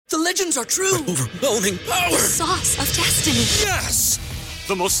The legends are true. Overwhelming power! Sauce of destiny. Yes!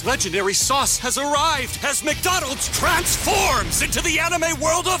 The most legendary sauce has arrived as McDonald's transforms into the anime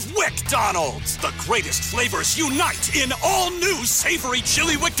world of WickDonald's. The greatest flavors unite in all new savory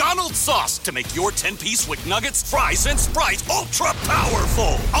chili McDonald's sauce to make your 10-piece Wick Nuggets, fries, and Sprite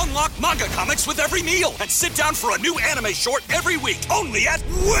ultra-powerful. Unlock manga comics with every meal and sit down for a new anime short every week only at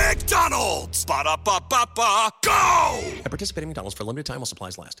WickDonald's. Ba-da-ba-ba-ba, go! At participating McDonald's for a limited time while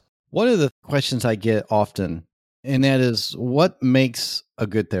supplies last. One of the questions I get often, and that is, what makes a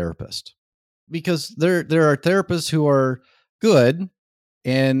good therapist? Because there are therapists who are good,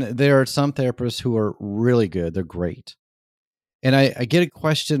 and there are some therapists who are really good. They're great. And I get a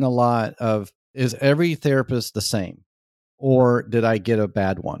question a lot of, is every therapist the same? Or did I get a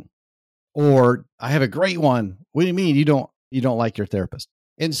bad one? Or I have a great one. What do you mean you don't like your therapist?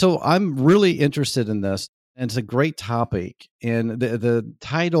 And so I'm really interested in this. And it's a great topic. And the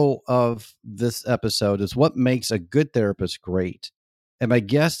title of this episode is What Makes a Good Therapist Great? And my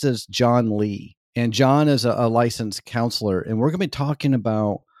guest is John Lee. And John is a licensed counselor. And we're going to be talking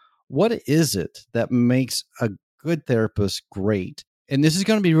about what is it that makes a good therapist great? And this is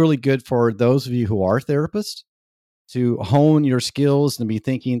going to be really good for those of you who are therapists to hone your skills and be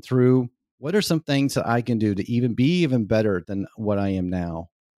thinking through, what are some things that I can do to be even better than what I am now?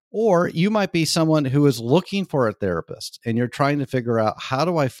 Or you might be someone who is looking for a therapist and you're trying to figure out, how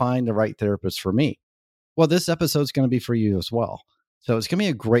do I find the right therapist for me? Well, this episode is going to be for you as well. So it's going to be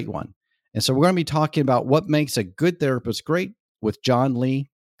a great one. And so we're going to be talking about what makes a good therapist great with John Lee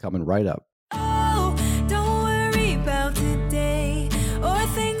coming right up. Oh, don't worry about today or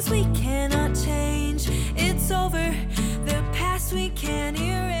things we cannot change. It's over. The past we can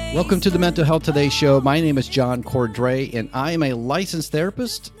erase. Welcome to the Mental Health Today show. My name is John Cordray, and I am a licensed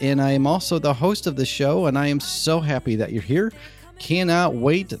therapist, and I am also the host of the show, and I am so happy that you're here. Cannot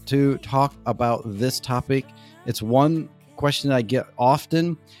wait to talk about this topic. It's one question that I get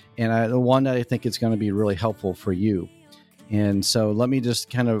often, and the one that I think is going to be really helpful for you. And so let me just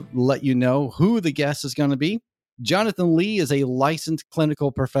kind of let you know who the guest is going to be. Jonathan Lee is a licensed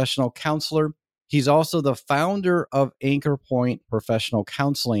clinical professional counselor. He's also the founder of Anchor Point Professional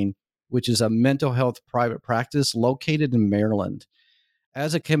Counseling, which is a mental health private practice located in Maryland.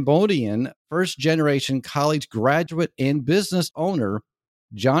 As a Cambodian, first-generation college graduate and business owner,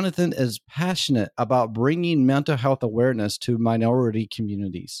 Jonathan is passionate about bringing mental health awareness to minority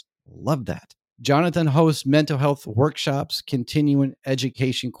communities. Love that. Jonathan hosts mental health workshops, continuing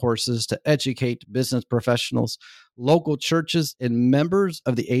education courses to educate business professionals, local churches, and members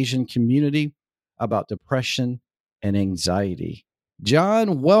of the Asian community about depression and anxiety.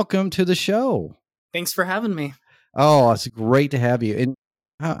 John, welcome to the show. Thanks for having me. Oh, it's great to have you. And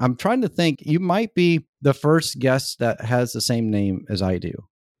I'm trying to think, you might be the first guest that has the same name as I do.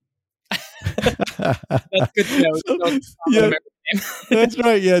 That's good to know. Yeah, that's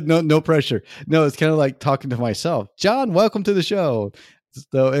right. Yeah, no pressure. No, it's kind of like talking to myself. John, welcome to the show.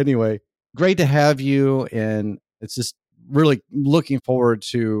 So anyway, great to have you. And it's just really looking forward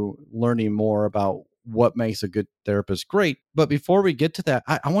to learning more about what makes a good therapist great. But before we get to that,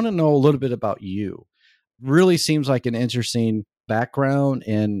 I want to know a little bit about you. Really seems like an interesting background,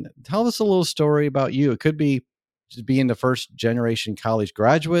 and tell us a little story about you. It could be just being the first generation college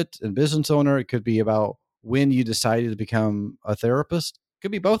graduate and business owner. It could be about when you decided to become a therapist. It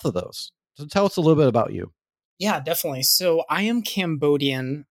could be both of those. So tell us a little bit about you. Yeah, definitely. So I am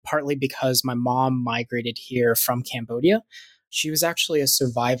Cambodian, partly because my mom migrated here from Cambodia. She was actually a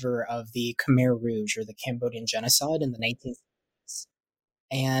survivor of the Khmer Rouge, or the Cambodian genocide, in the 1960s.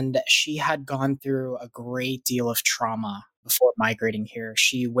 And she had gone through a great deal of trauma before migrating here.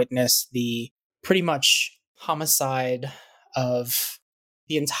 She witnessed the pretty much homicide of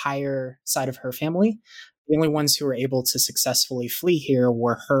the entire side of her family. The only ones who were able to successfully flee here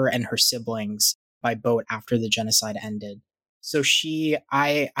were her and her siblings by boat after the genocide ended. So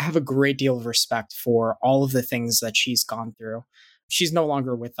I have a great deal of respect for all of the things that she's gone through. She's no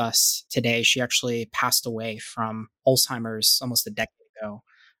longer with us today. She actually passed away from Alzheimer's almost a decade ago.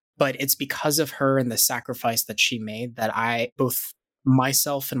 But it's because of her and the sacrifice that she made that both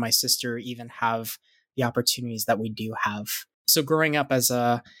myself and my sister even have the opportunities that we do have. So growing up as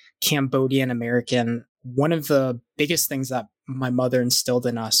a Cambodian American, one of the biggest things that my mother instilled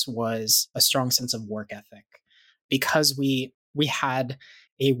in us was a strong sense of work ethic. Because we had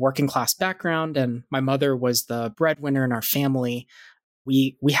a working class background and my mother was the breadwinner in our family,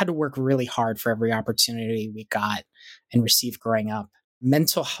 we had to work really hard for every opportunity we got and received growing up.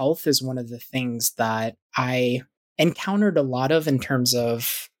 Mental health is one of the things that I encountered a lot of in terms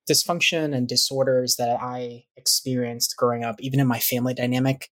of dysfunction and disorders that I experienced growing up, even in my family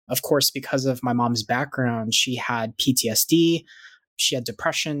dynamic. of course, because of my mom's background, she had PTSD, she had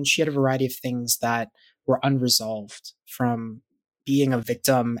depression, she had a variety of things that were unresolved from being a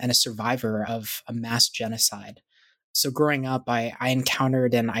victim and a survivor of a mass genocide. So growing up, I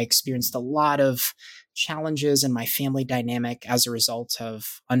encountered and I experienced a lot of challenges in my family dynamic as a result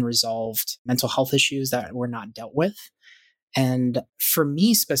of unresolved mental health issues that were not dealt with. And for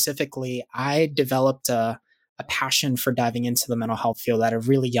me specifically, I developed a passion for diving into the mental health field at a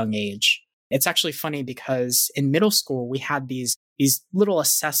really young age. It's actually funny because in middle school, we had these little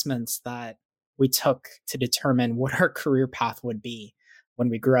assessments that we took to determine what our career path would be when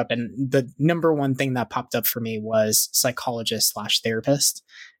we grew up. And the number one thing that popped up for me was psychologist/therapist.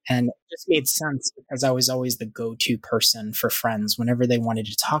 And it just made sense because I was always the go-to person for friends whenever they wanted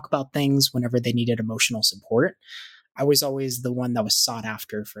to talk about things, whenever they needed emotional support. I was always the one that was sought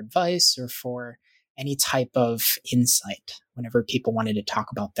after for advice or for any type of insight whenever people wanted to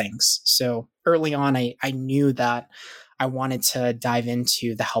talk about things. So early on, I knew that I wanted to dive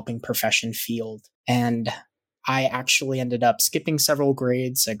into the helping profession field. And I actually ended up skipping several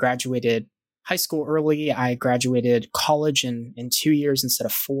grades. I graduated high school early. I graduated college in 2 years instead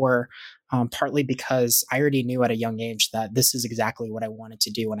of 4, partly because I already knew at a young age that this is exactly what I wanted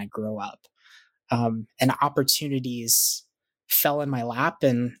to do when I grow up. And opportunities fell in my lap,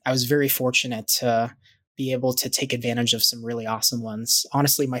 and I was very fortunate to be able to take advantage of some really awesome ones.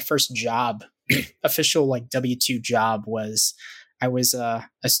 Honestly, my first job, official like W-2 job, was I was a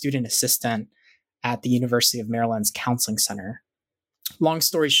student assistant at the University of Maryland's counseling center. Long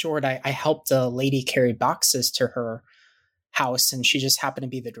story short, I helped a lady carry boxes to her house, and she just happened to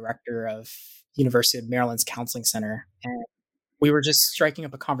be the director of University of Maryland's counseling center. And we were just striking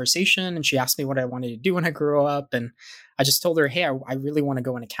up a conversation, and she asked me what I wanted to do when I grew up. And I just told her, hey, I really want to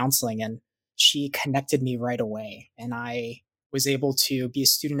go into counseling. And she connected me right away. And I was able to be a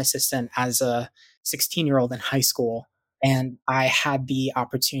student assistant as a 16-year-old in high school. And I had the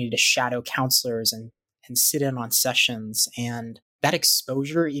opportunity to shadow counselors and sit in on sessions. And that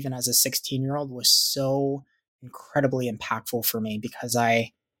exposure, even as a 16-year-old, was so incredibly impactful for me because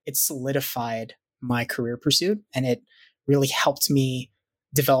it solidified my career pursuit, and it really helped me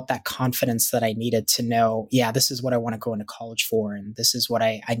develop that confidence that I needed to know, yeah, this is what I want to go into college for, and this is what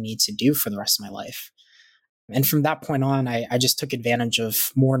I need to do for the rest of my life. And from that point on, I just took advantage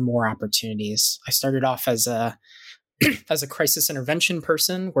of more and more opportunities. I started off as a crisis intervention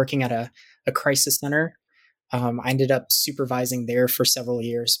person working at a crisis center. I ended up supervising there for several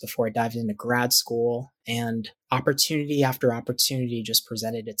years before I dived into grad school, and opportunity after opportunity just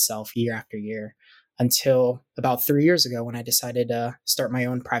presented itself year after year until about 3 years ago when I decided to start my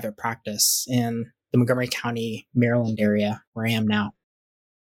own private practice in the Montgomery County, Maryland area where I am now.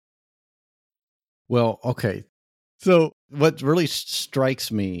 Well, okay. So what really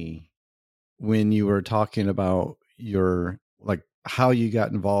strikes me when you were talking about how you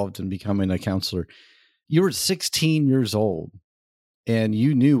got involved in becoming a counselor, you were 16 years old and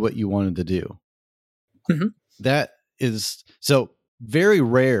you knew what you wanted to do. Mm-hmm. That is so very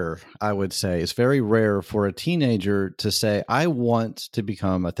rare, I would say. It's very rare for a teenager to say, I want to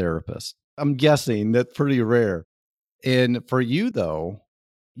become a therapist. I'm guessing that's pretty rare. And for you, though,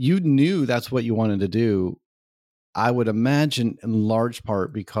 you knew that's what you wanted to do. I would imagine in large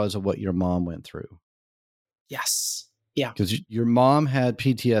part because of what your mom went through. Yes. Yeah. Because your mom had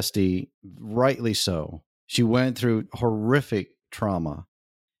PTSD, rightly so. She went through horrific trauma,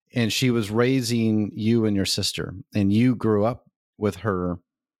 and she was raising you and your sister, and you grew up with her,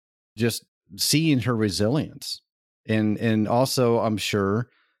 just seeing her resilience. And also, I'm sure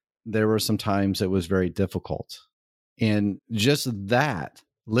there were some times it was very difficult. And just that,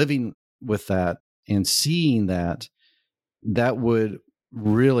 living with that and seeing that would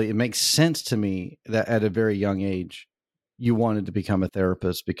really, it makes sense to me that at a very young age, you wanted to become a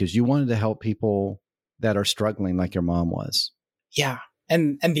therapist because you wanted to help people that are struggling like your mom was. Yeah.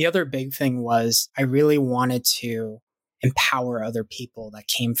 And the other big thing was I really wanted to empower other people that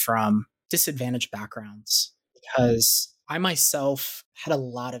came from disadvantaged backgrounds, because I myself had a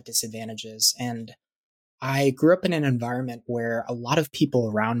lot of disadvantages, and I grew up in an environment where a lot of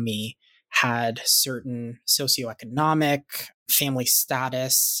people around me had certain socioeconomic, family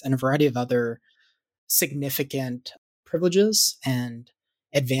status, and a variety of other significant privileges and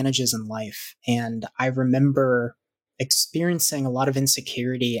advantages in life. And I remember experiencing a lot of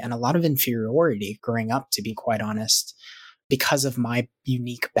insecurity and a lot of inferiority growing up, to be quite honest, because of my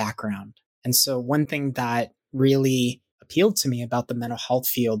unique background. And so one thing that really appealed to me about the mental health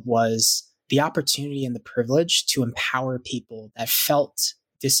field was the opportunity and the privilege to empower people that felt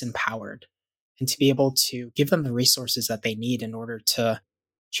disempowered, and to be able to give them the resources that they need in order to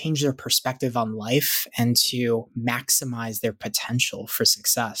change their perspective on life and to maximize their potential for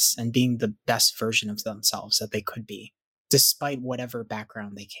success and being the best version of themselves that they could be, despite whatever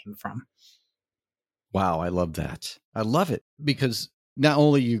background they came from. Wow, I love that. I love it because not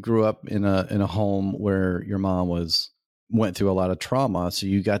only you grew up in a home where your mom went through a lot of trauma, so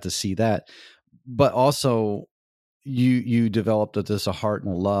you got to see that, but also you developed a heart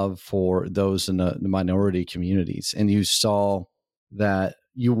and a love for those in the minority communities, and you saw that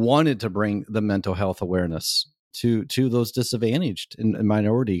you wanted to bring the mental health awareness to those disadvantaged and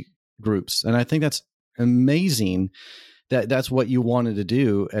minority groups. And I think that's amazing that that's what you wanted to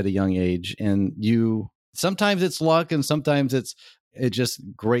do at a young age. And sometimes it's luck and sometimes it's just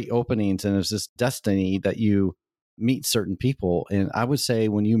great openings, and it's just destiny that you meet certain people. And I would say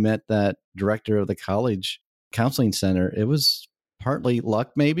when you met that director of the college counseling center, it was partly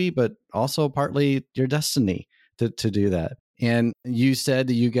luck maybe, but also partly your destiny to do that. And you said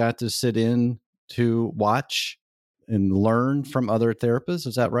that you got to sit in to watch and learn from other therapists.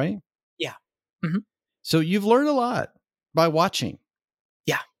 Is that right? Yeah. Mm-hmm. So you've learned a lot by watching.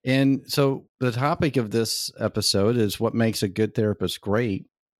 Yeah. And so the topic of this episode is what makes a good therapist great.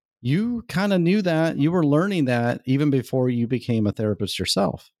 You kind of knew that. You were learning that even before you became a therapist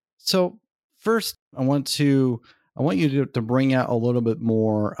yourself. So first, I want you to bring out a little bit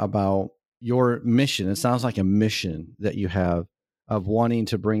more about your mission. It sounds like a mission that you have of wanting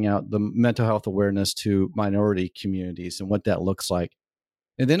to bring out the mental health awareness to minority communities and what that looks like.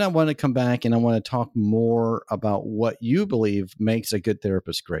 And then I want to come back and I want to talk more about what you believe makes a good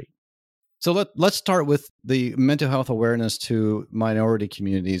therapist great. So let's start with the mental health awareness to minority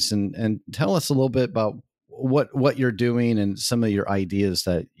communities and tell us a little bit about what you're doing and some of your ideas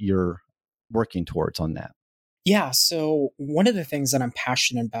that you're working towards on that. Yeah, so one of the things that I'm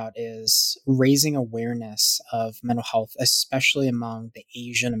passionate about is raising awareness of mental health, especially among the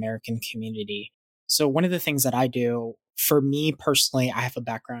Asian American community. So one of the things that I do, for me personally, I have a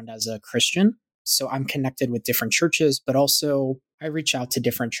background as a Christian. So I'm connected with different churches, but also I reach out to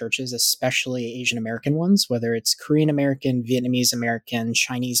different churches, especially Asian American ones, whether it's Korean American, Vietnamese American,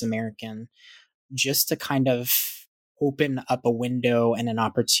 Chinese American, just to kind of open up a window and an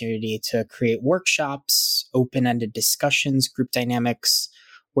opportunity to create workshops, open-ended discussions, group dynamics,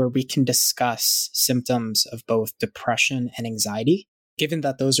 where we can discuss symptoms of both depression and anxiety, given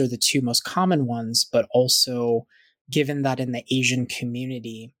that those are the two most common ones, but also given that in the Asian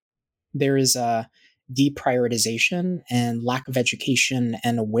community, there is a deprioritization and lack of education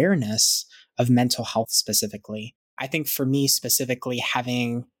and awareness of mental health specifically. I think for me specifically,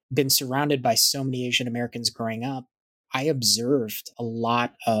 having been surrounded by so many Asian Americans growing up, I observed a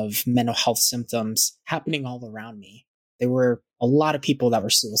lot of mental health symptoms happening all around me. There were a lot of people that were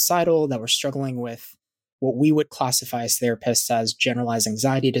suicidal, that were struggling with what we would classify as therapists as generalized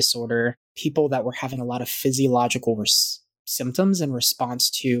anxiety disorder, people that were having a lot of physiological symptoms in response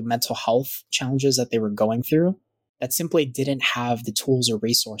to mental health challenges that they were going through that simply didn't have the tools or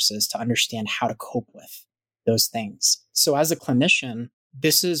resources to understand how to cope with those things. So as a clinician,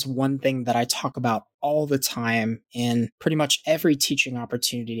 this is one thing that I talk about all the time in pretty much every teaching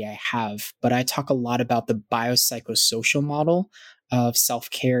opportunity I have, but I talk a lot about the biopsychosocial model of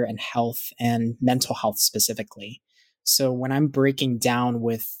self-care and health and mental health specifically. So when I'm breaking down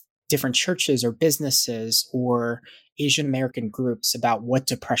with different churches or businesses or Asian American groups about what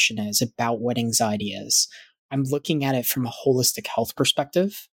depression is, about what anxiety is, I'm looking at it from a holistic health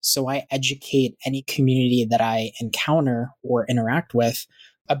perspective. So I educate any community that I encounter or interact with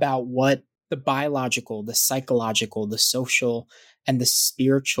about what the biological, the psychological, the social, and the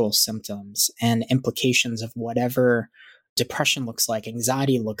spiritual symptoms and implications of whatever depression looks like,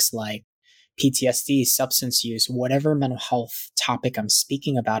 anxiety looks like, PTSD, substance use, whatever mental health topic I'm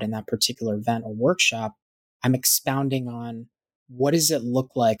speaking about in that particular event or workshop, I'm expounding on what does it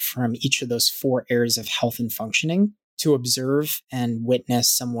look like from each of those 4 areas of health and functioning to observe and witness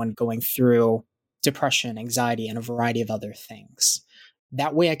someone going through depression, anxiety, and a variety of other things.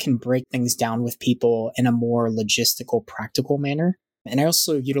 That way I can break things down with people in a more logistical, practical manner. And I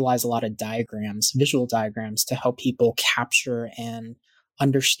also utilize a lot of diagrams, visual diagrams, to help people capture and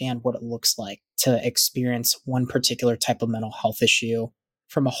understand what it looks like to experience one particular type of mental health issue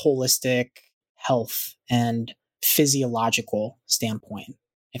from a holistic health and physiological standpoint,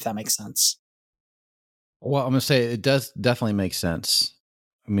 if that makes sense. Well, I'm going to say it does definitely make sense.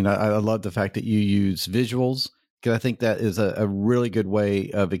 I mean, I love the fact that you use visuals because I think that is a really good way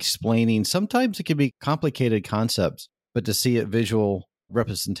of explaining. Sometimes it can be complicated concepts, but to see a visual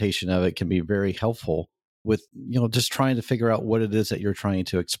representation of it can be very helpful with, just trying to figure out what it is that you're trying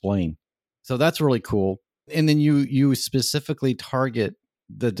to explain. So that's really cool. And then you specifically target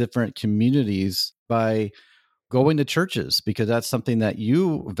the different communities by going to churches, because that's something that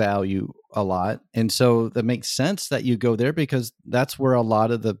you value a lot. And so that makes sense that you go there, because that's where a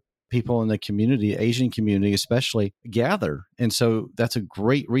lot of the people in the community, Asian community especially, gather. And so that's a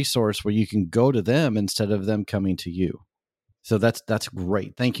great resource where you can go to them instead of them coming to you. So that's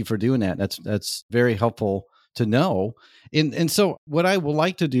great. Thank you for doing that. That's very helpful to know. And so what I would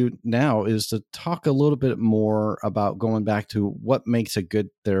like to do now is to talk a little bit more about going back to what makes a good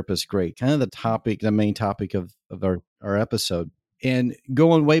therapist great, kind of the main topic of our episode. And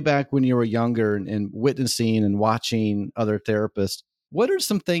going way back when you were younger and witnessing and watching other therapists, what are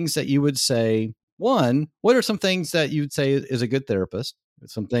some things that you would say? One, what are some things that you'd say is a good therapist?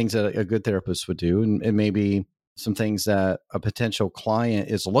 Some things that a good therapist would do, and maybe some things that a potential client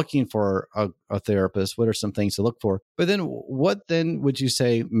is looking for a therapist. What are some things to look for? But then what then would you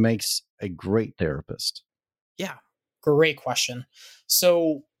say makes a great therapist? Yeah, great question.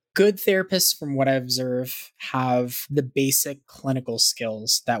 So good therapists, from what I observe, have the basic clinical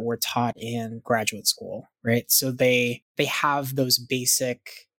skills that were taught in graduate school, right? So they have those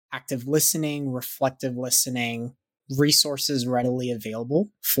basic active listening, reflective listening, resources readily available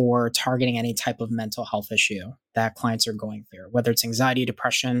for targeting any type of mental health issue that clients are going through, whether it's anxiety,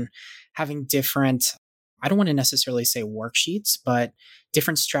 depression, having different, I don't want to necessarily say worksheets, but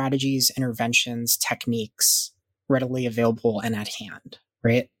different strategies, interventions, techniques readily available and at hand,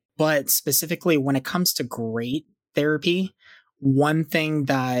 right? But specifically when it comes to great therapy, one thing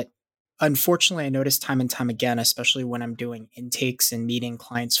that unfortunately I notice time and time again, especially when I'm doing intakes and meeting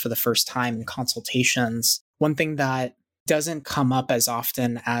clients for the first time in consultations, one thing that doesn't come up as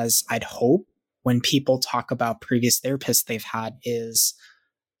often as I'd hope when people talk about previous therapists they've had is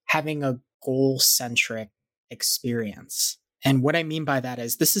having a goal-centric experience. And what I mean by that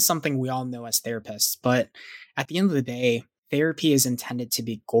is this is something we all know as therapists, but at the end of the day, therapy is intended to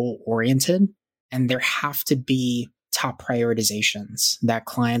be goal-oriented, and there have to be top prioritizations that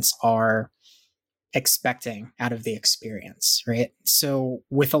clients are expecting out of the experience, right? So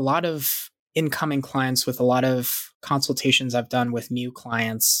with a lot of incoming clients, with a lot of consultations I've done with new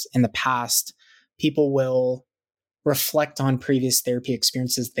clients in the past, people will reflect on previous therapy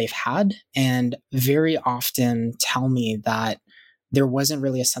experiences they've had and very often tell me that there wasn't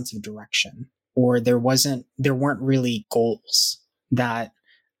really a sense of direction, or there weren't really goals that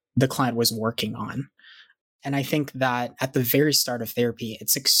the client was working on. And I think that at the very start of therapy,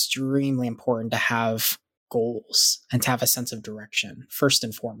 it's extremely important to have goals and to have a sense of direction, first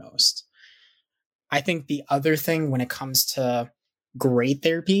and foremost. I think the other thing when it comes to great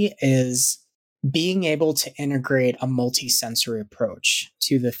therapy is being able to integrate a multisensory approach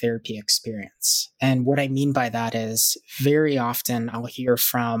to the therapy experience. And what I mean by that is very often I'll hear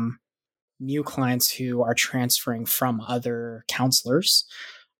from new clients who are transferring from other counselors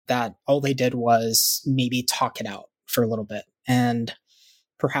that all they did was maybe talk it out for a little bit. And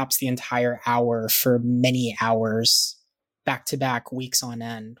perhaps the entire hour for many hours, back to back, weeks on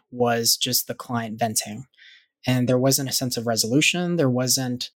end, was just the client venting. And there wasn't a sense of resolution. There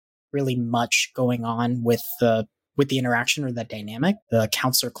wasn't really much going on with the interaction or the dynamic, the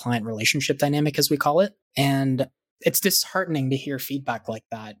counselor-client relationship dynamic, as we call it. And it's disheartening to hear feedback like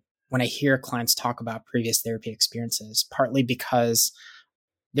that when I hear clients talk about previous therapy experiences, partly because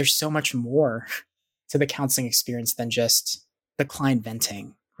there's so much more to the counseling experience than just the client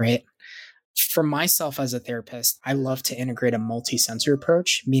venting, right? For myself as a therapist, I love to integrate a multi-sensory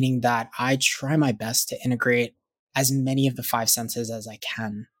approach, meaning that I try my best to integrate as many of the five senses as I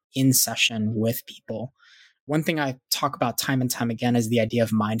can in session with people. One thing I talk about time and time again is the idea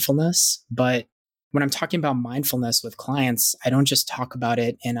of mindfulness. But when I'm talking about mindfulness with clients, I don't just talk about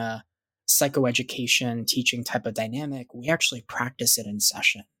it in a psychoeducation teaching type of dynamic. We actually practice it in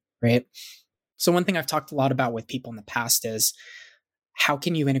session, right? So one thing I've talked a lot about with people in the past is how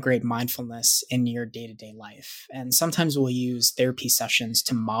can you integrate mindfulness in your day-to-day life? And sometimes we'll use therapy sessions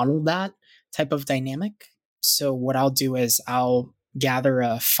to model that type of dynamic. So what I'll do is I'll gather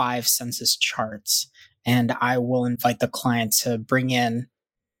a 5 senses charts, and I will invite the client to bring in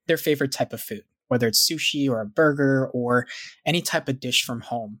their favorite type of food, whether it's sushi or a burger or any type of dish from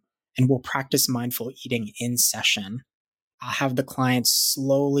home. And we'll practice mindful eating in session. I'll have the client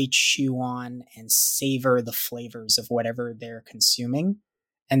slowly chew on and savor the flavors of whatever they're consuming.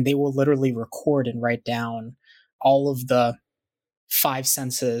 And they will literally record and write down all of the 5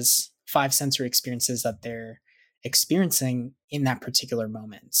 senses, 5 sensory experiences that they're experiencing in that particular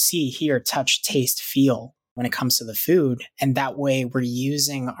moment. See, hear, touch, taste, feel when it comes to the food. And that way we're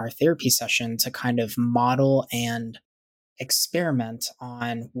using our therapy session to kind of model and experiment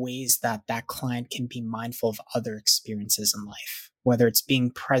on ways that that client can be mindful of other experiences in life, whether it's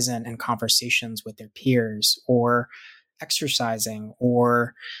being present in conversations with their peers or exercising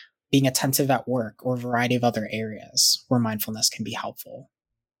or being attentive at work or a variety of other areas where mindfulness can be helpful.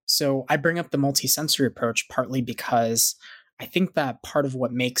 So I bring up the multisensory approach partly because I think that part of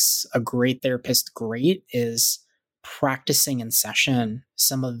what makes a great therapist great is practicing in session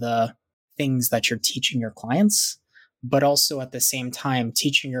some of the things that you're teaching your clients, but also at the same time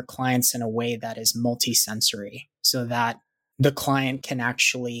teaching your clients in a way that is multisensory so that the client can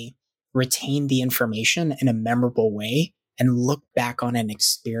actually retain the information in a memorable way and look back on an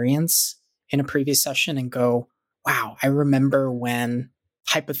experience in a previous session and go, wow, I remember when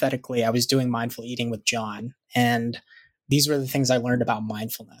hypothetically I was doing mindful eating with John, and these were the things I learned about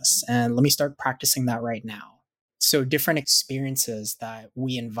mindfulness. And let me start practicing that right now. So different experiences that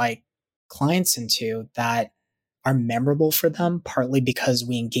we invite clients into that are memorable for them, partly because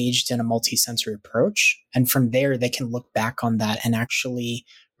we engaged in a multisensory approach. And from there, they can look back on that and actually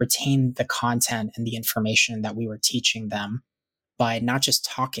retain the content and the information that we were teaching them by not just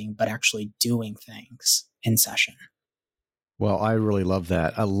talking, but actually doing things in session. Well, I really love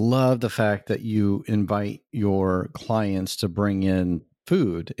that. I love the fact that you invite your clients to bring in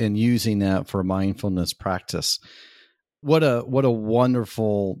food and using that for mindfulness practice. What a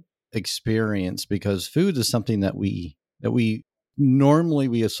wonderful experience, because food is something that we normally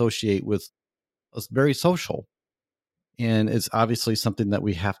we associate with as very social, and it's obviously something that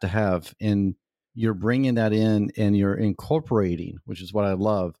we have to have. And you're bringing that in and you're incorporating, which is what I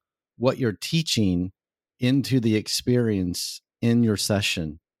love, what you're teaching into the experience in your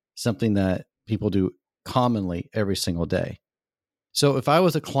session, something that people do commonly every single day. So if I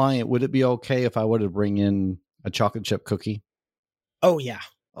was a client, would it be okay if I were to bring in a chocolate chip cookie? Oh, yeah.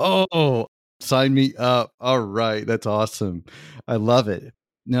 Oh, sign me up. All right. That's awesome. I love it.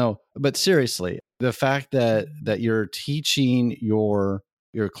 No, but seriously, the fact that you're teaching your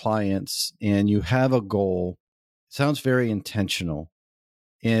clients and you have a goal sounds very intentional.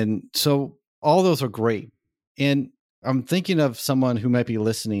 And so all those are great. And I'm thinking of someone who might be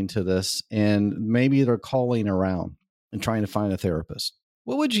listening to this and maybe they're calling around and trying to find a therapist.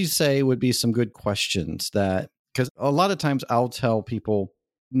 What would you say would be some good questions that, because a lot of times I'll tell people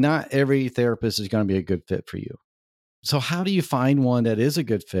not every therapist is going to be a good fit for you. So how do you find one that is a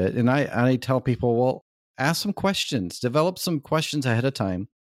good fit? And I tell people, well, ask some questions, develop some questions ahead of time.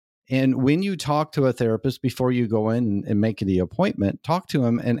 And when you talk to a therapist before you go in and make the appointment, talk to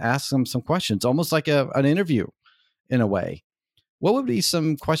them and ask them some questions, almost like an interview in a way. What would be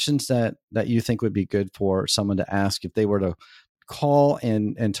some questions that you think would be good for someone to ask if they were to call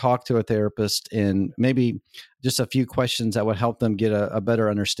and talk to a therapist, and maybe just a few questions that would help them get a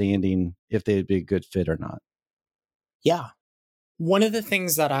better understanding if they'd be a good fit or not? Yeah. One of the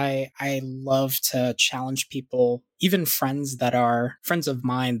things that I love to challenge people, even friends of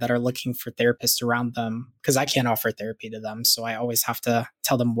mine that are looking for therapists around them, because I can't offer therapy to them. So I always have to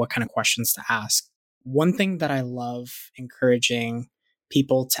tell them what kind of questions to ask. One thing that I love encouraging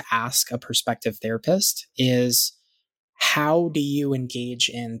people to ask a prospective therapist is, how do you engage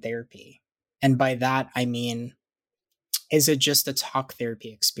in therapy? And by that, I mean, is it just a talk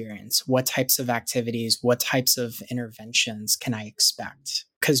therapy experience? What types of activities, what types of interventions can I expect?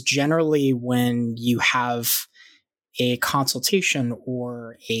 Because generally when you have a consultation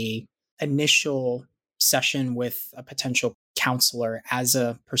or a initial session with a potential counselor as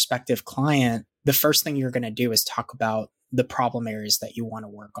a prospective client, the first thing you're going to do is talk about the problem areas that you want to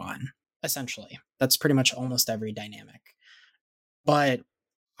work on. Essentially, that's pretty much almost every dynamic. But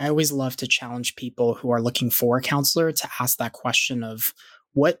I always love to challenge people who are looking for a counselor to ask that question of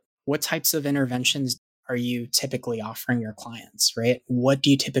what types of interventions are you typically offering your clients, right? What do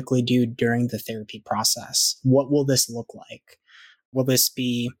you typically do during the therapy process? What will this look like? Will this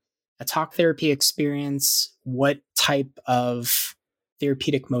be a talk therapy experience? What type of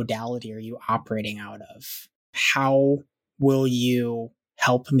therapeutic modality are you operating out of? How will you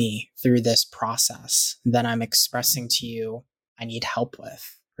help me through this process that I'm expressing to you I need help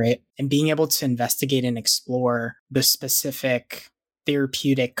with? Right? And being able to investigate and explore the specific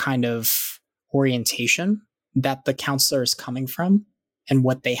therapeutic kind of orientation that the counselor is coming from and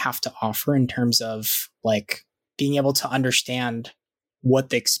what they have to offer in terms of like being able to understand what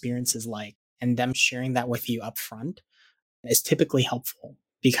the experience is like, and them sharing that with you up front is typically helpful,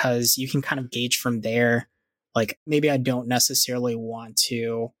 because you can kind of gauge from there, like, maybe I don't necessarily want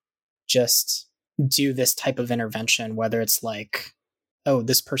to just do this type of intervention, whether it's like, oh,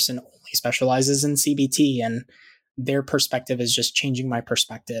 this person only specializes in CBT and their perspective is just changing my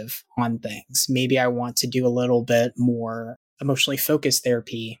perspective on things. Maybe I want to do a little bit more emotionally focused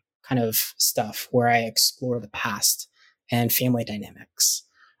therapy kind of stuff where I explore the past and family dynamics.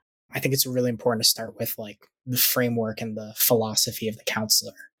 I think it's really important to start with like the framework and the philosophy of the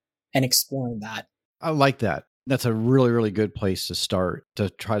counselor and exploring that. I like that. That's a really, really good place to start to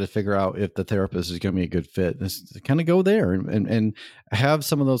try to figure out if the therapist is going to be a good fit. Just kind of go there and have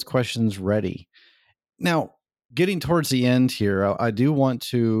some of those questions ready. Now, getting towards the end here, I do want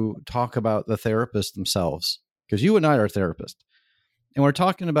to talk about the therapists themselves, because you and I are therapists, and we're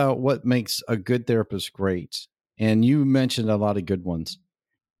talking about what makes a good therapist great. And you mentioned a lot of good ones.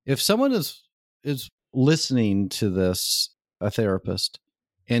 If someone is listening to this, a therapist,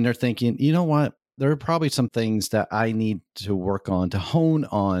 and they're thinking, you know what, there are probably some things that I need to work on, to hone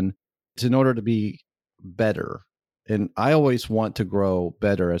on, in order to be better. And I always want to grow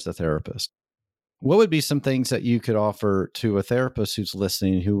better as a therapist. What would be some things that you could offer to a therapist who's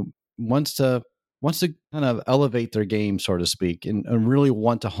listening, who wants to kind of elevate their game, so to speak, and really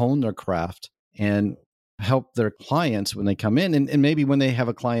want to hone their craft and help their clients when they come in, and maybe when they have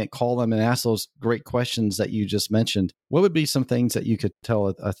a client, call them and ask those great questions that you just mentioned? What would be some things that you could tell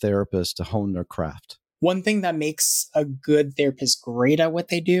a therapist to hone their craft? One thing that makes a good therapist great at what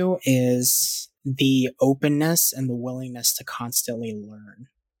they do is the openness and the willingness to constantly learn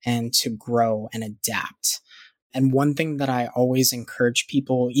and to grow and adapt. And one thing that I always encourage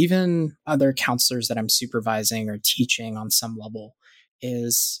people, even other counselors that I'm supervising or teaching on some level,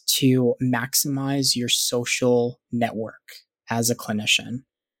 is to maximize your social network as a clinician.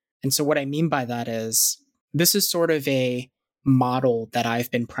 And so what I mean by that is, this is sort of a model that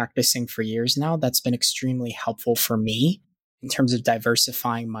I've been practicing for years now that's been extremely helpful for me in terms of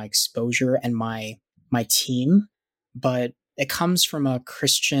diversifying my exposure and my team. But it comes from a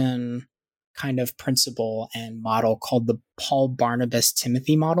Christian kind of principle and model called the Paul Barnabas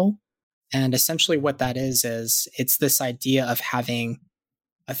Timothy model. And essentially what that is it's this idea of having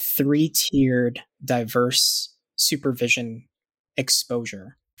a 3-tiered diverse supervision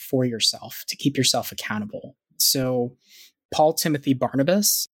exposure for yourself to keep yourself accountable. So Paul, Timothy,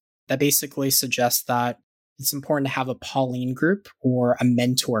 Barnabas, that basically suggests that it's important to have a Pauline group or a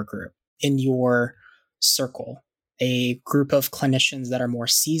mentor group in your circle, a group of clinicians that are more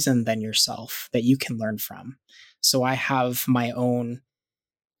seasoned than yourself that you can learn from. So I have my own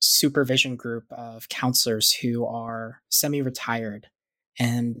supervision group of counselors who are semi-retired,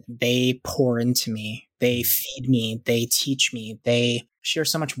 and they pour into me. They feed me. They teach me. They share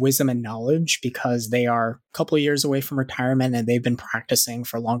so much wisdom and knowledge because they are a couple of years away from retirement and they've been practicing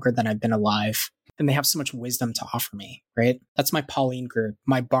for longer than I've been alive. And they have so much wisdom to offer me, right? That's my Pauline group.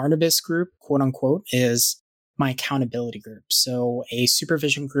 My Barnabas group, quote unquote, is my accountability group. So a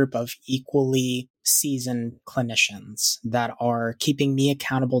supervision group of equally seasoned clinicians that are keeping me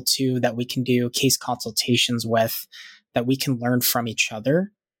accountable to, that we can do case consultations with, that we can learn from each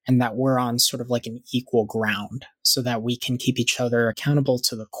other, and that we're on sort of like an equal ground so that we can keep each other accountable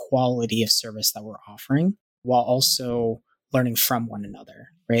to the quality of service that we're offering while also learning from one another,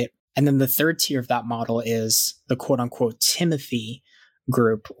 right? And then the third tier of that model is the quote unquote Timothy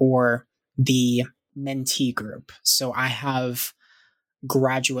group or the mentee group. So I have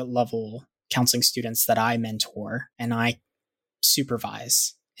graduate level counseling students that I mentor and I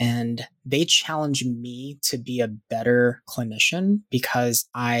supervise. And they challenge me to be a better clinician because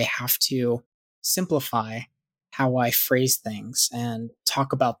I have to simplify how I phrase things and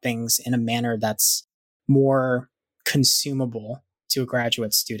talk about things in a manner that's more consumable to a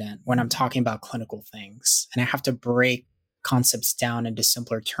graduate student when I'm talking about clinical things. And I have to break concepts down into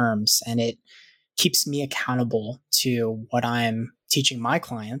simpler terms. And it keeps me accountable to what I'm teaching my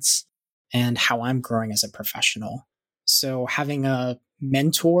clients and how I'm growing as a professional. So having a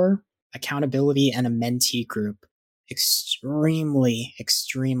mentor, accountability, and a mentee group, extremely,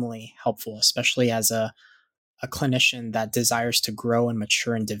 extremely helpful, especially as a clinician that desires to grow and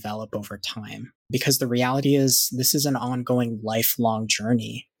mature and develop over time. Because the reality is this is an ongoing lifelong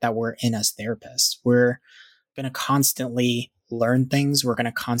journey that we're in as therapists. We're going to constantly learn things. We're going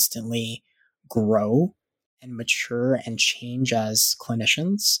to constantly grow and mature and change as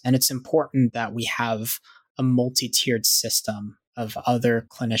clinicians. And it's important that we have a multi-tiered system of other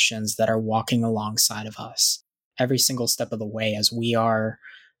clinicians that are walking alongside of us every single step of the way as we are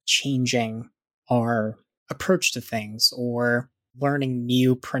changing our approach to things or learning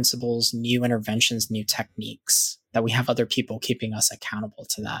new principles, new interventions, new techniques, that we have other people keeping us accountable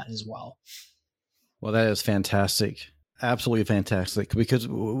to that as well. Well, that is fantastic. Absolutely fantastic, because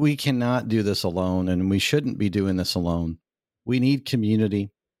we cannot do this alone and we shouldn't be doing this alone. We need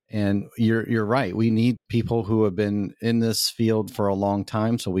community. And you're right. We need people who have been in this field for a long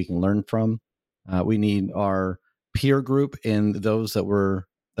time so we can learn from. We need our peer group and those that we're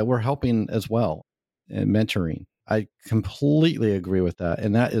helping as well and mentoring. I completely agree with that.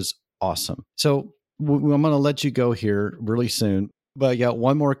 And that is awesome. So I'm going to let you go here really soon, but I got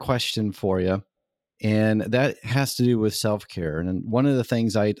one more question for you. And that has to do with self-care. And one of the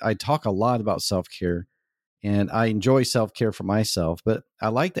things I talk a lot about self-care, and I enjoy self-care for myself, but I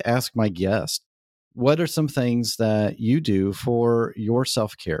like to ask my guests, what are some things that you do for your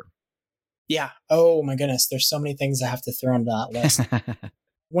self-care? Yeah. Oh my goodness. There's so many things I have to throw into that list.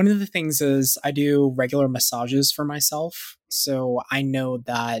 One of the things is I do regular massages for myself. So I know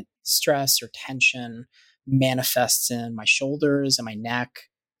that stress or tension manifests in my shoulders and my neck.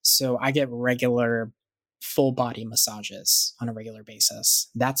 So I get regular full body massages on a regular basis.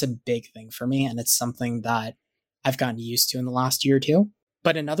 That's a big thing for me. And it's something that I've gotten used to in the last year or two.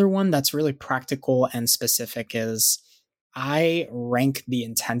 But another one that's really practical and specific is I rank the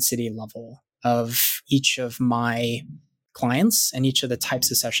intensity level of each of my clients and each of the types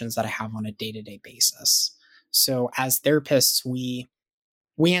of sessions that I have on a day-to-day basis. So as therapists, we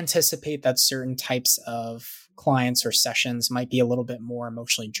anticipate that certain types of clients or sessions might be a little bit more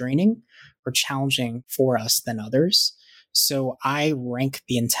emotionally draining or challenging for us than others. So I rank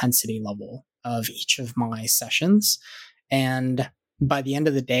the intensity level of each of my sessions. And by the end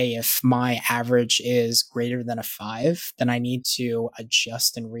of the day, if my average is greater than a 5, then I need to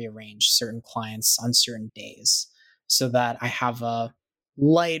adjust and rearrange certain clients on certain days so that I have a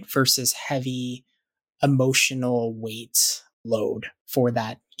light versus heavy emotional weight load for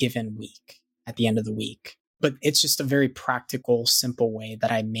that given week at the end of the week. But it's just a very practical, simple way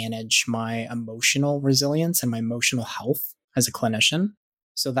that I manage my emotional resilience and my emotional health as a clinician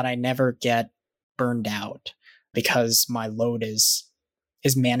so that I never get burned out because my load is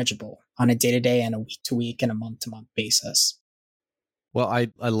manageable on a day-to-day and a week-to-week and a month-to-month basis. Well, I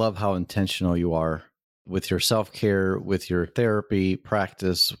love how intentional you are with your self-care, with your therapy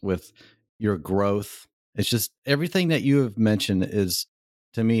practice, with your growth. It's just everything that you have mentioned is,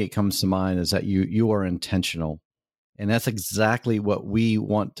 to me, it comes to mind is that you are intentional. And that's exactly what we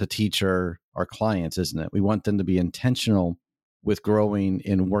want to teach our clients, isn't it? We want them to be intentional with growing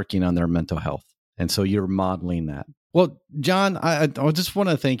and working on their mental health. And so you're modeling that. Well, John, I just want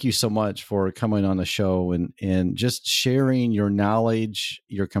to thank you so much for coming on the show and just sharing your knowledge,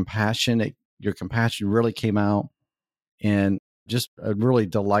 your compassion. Your compassion really came out, and just a really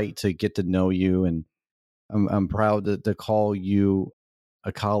delight to get to know you. And I'm proud to call you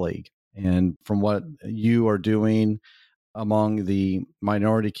a colleague. And from what you are doing among the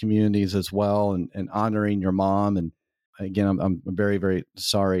minority communities as well, and honoring your mom. And again, I'm very, very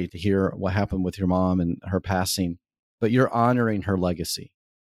sorry to hear what happened with your mom and her passing, but you're honoring her legacy.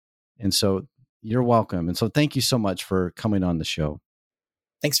 And so you're welcome. And so thank you so much for coming on the show.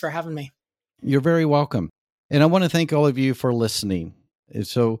 Thanks for having me. You're very welcome. And I want to thank all of you for listening. And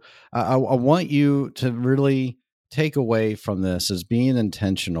so I want you to really take away from this as being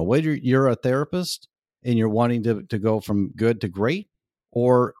intentional. Whether you're a therapist and you're wanting to go from good to great,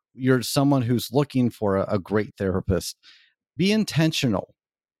 or you're someone who's looking for a great therapist, be intentional.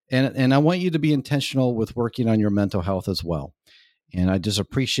 And I want you to be intentional with working on your mental health as well. And I just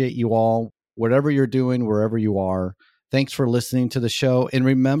appreciate you all, whatever you're doing, wherever you are. Thanks for listening to the show. And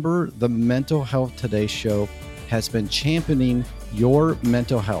remember, the Mental Health Today show has been championing your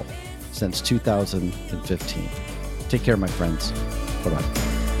mental health since 2015. Take care, my friends.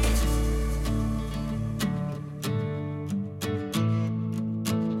 Bye-bye.